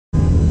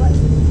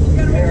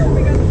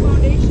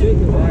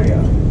shaking,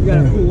 man. You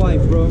got a cool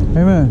wife, bro.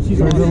 Amen. She's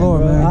Praise the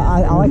Lord, man.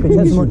 I like her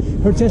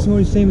testimony. Her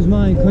testimony is the same as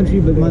mine, country,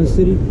 but mine's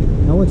city.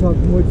 I want to talk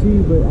more to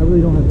you, but I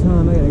really don't have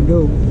time. I gotta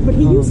go. But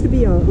he used to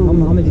be a.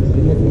 I'm addicted to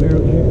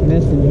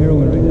meth and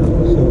heroin right now,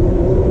 so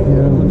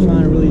yeah. I'm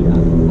trying to really.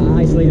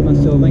 I isolated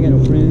myself. I ain't got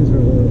no friends, or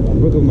I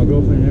broke up with my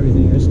girlfriend and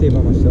everything. I stay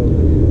by myself.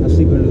 I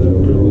sleep under the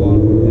river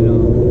walk.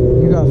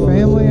 And you got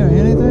family or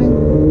anything?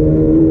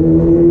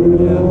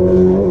 Yeah,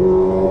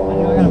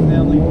 I got a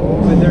family,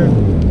 but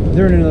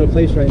they're in another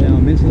place right now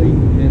mentally,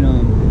 and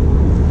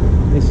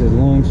it's a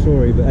long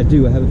story, but I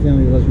have a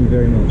family that loves me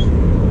very much.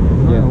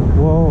 Yeah.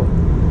 Well,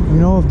 you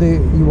know,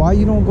 why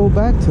you don't go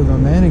back to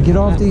them, man, and get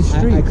off these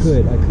streets? I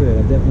could.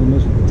 I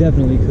most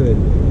definitely could.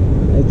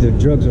 The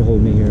drugs are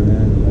holding me here,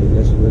 man. Like,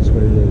 that's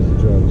what it is, the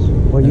drugs.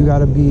 Well, you got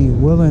to be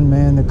willing,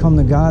 man, to come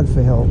to God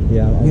for help.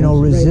 Yeah. You know,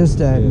 resist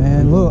that,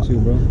 man. Look, too,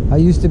 bro. I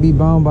used to be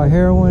bound by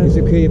heroin. Is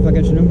it okay if I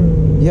got your number?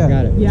 Yeah. I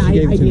got it. Yeah, I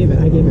gave it to you.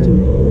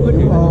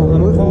 Okay. I'm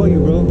gonna call you,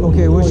 bro.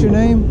 Okay, what's your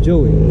name?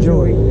 Joey.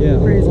 Yeah.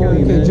 Praise God.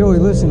 Okay, Joey,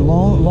 listen,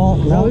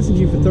 long. I listened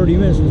to you for 30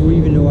 minutes before you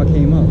even know I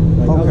came up.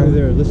 Like, I was over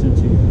there listening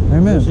to you.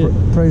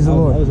 Amen. Praise the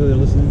Lord. I was over there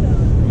listening.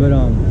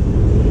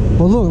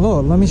 But well,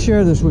 look, let me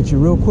share this with you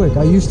real quick.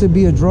 I used to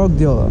be a drug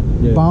dealer,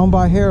 bound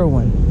by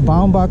heroin,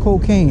 bound by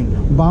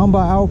cocaine, bound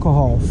by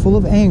alcohol, full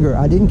of anger.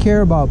 I didn't care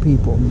about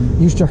people.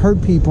 Used to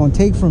hurt people and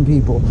take from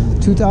people.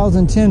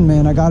 2010,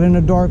 man, I got in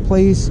a dark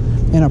place,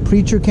 and a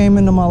preacher came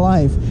into my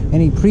life,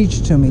 and he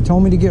preached to me,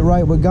 told me to get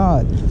right with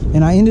God.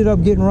 And I ended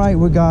up getting right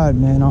with God,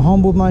 man. I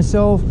humbled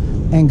myself,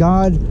 and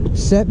God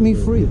set me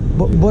free.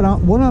 But what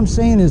I'm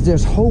saying is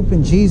there's hope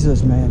in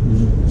Jesus, man.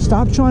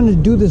 Stop trying to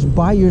do this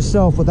by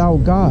yourself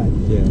without God.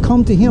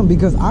 Come to him,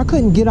 because I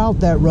couldn't get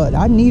out that rut.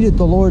 I needed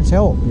the Lord's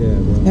help.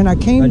 And I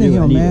came to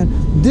him, man.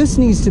 This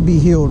needs to be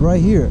healed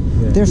right here.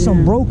 There's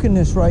some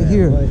brokenness right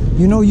here.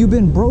 You know, you've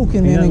been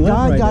broken, man, and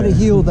God got to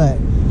heal that.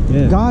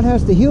 God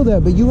has to heal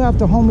that, but you have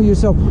to humble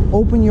yourself,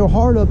 open your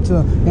heart up to,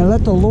 and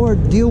let the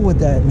Lord deal with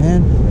that,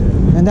 man.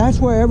 And that's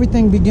where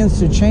everything begins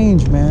to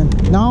change, man.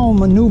 Now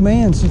I'm a new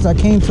man since I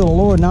came to the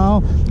Lord.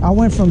 Now I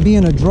went from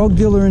being a drug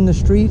dealer in the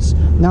streets.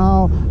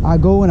 Now I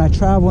go and I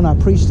travel and I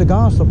preach the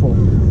gospel.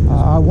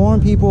 I warn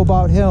people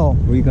about hell.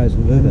 Where you guys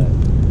live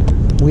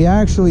at? We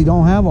actually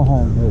don't have a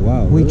home. Oh,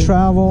 wow. We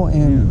travel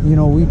and, you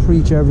know, we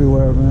preach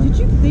everywhere, man.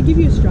 They give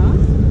you a straw?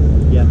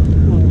 Yeah.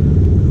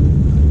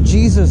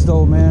 Jesus,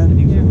 though, man.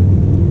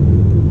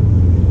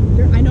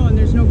 I know, and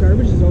there's no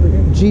garbages over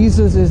here.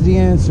 Jesus is the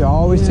answer. I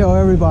always tell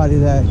everybody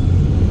that.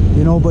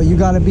 You know, but you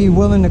got to be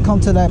willing to come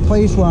to that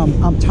place where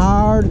I'm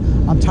tired.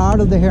 I'm tired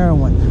of the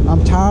heroin.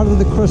 I'm tired of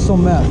the crystal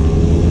meth.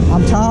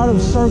 I'm tired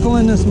of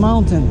circling this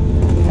mountain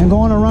and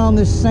going around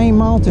this same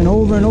mountain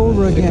over and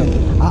over again.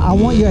 I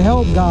want your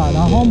help, God.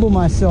 I humble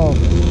myself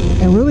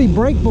and really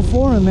break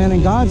before him, man,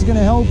 and God's going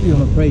to help you. I'm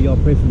going to pray. Y'all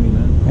pray for me,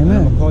 man. Amen.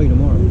 I'm going to call you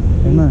tomorrow.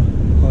 Amen. I'm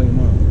going to call you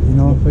tomorrow. You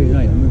know, I'm going to pray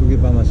tonight. I'm going to go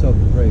get by myself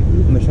and pray.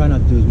 I'm going to try not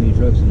to do as many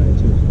drugs tonight,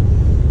 too.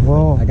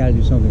 Well, I got to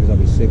do something because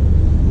I'll be sick.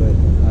 But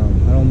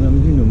I'm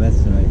going to do no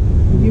meth tonight.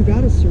 You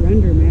got to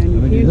surrender, man. You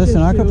can't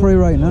listen, I can pray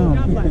right now.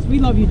 God bless. We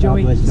love you,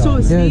 Joey. So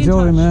yeah,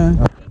 Joey, touch.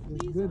 man.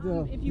 Good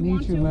to if you meet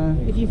want you, to,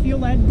 man. If you feel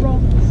led,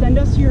 bro, send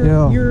us your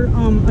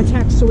a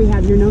text so we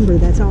have your number.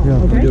 That's all.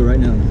 Okay. I'll do it right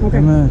now. Okay.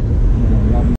 Amen.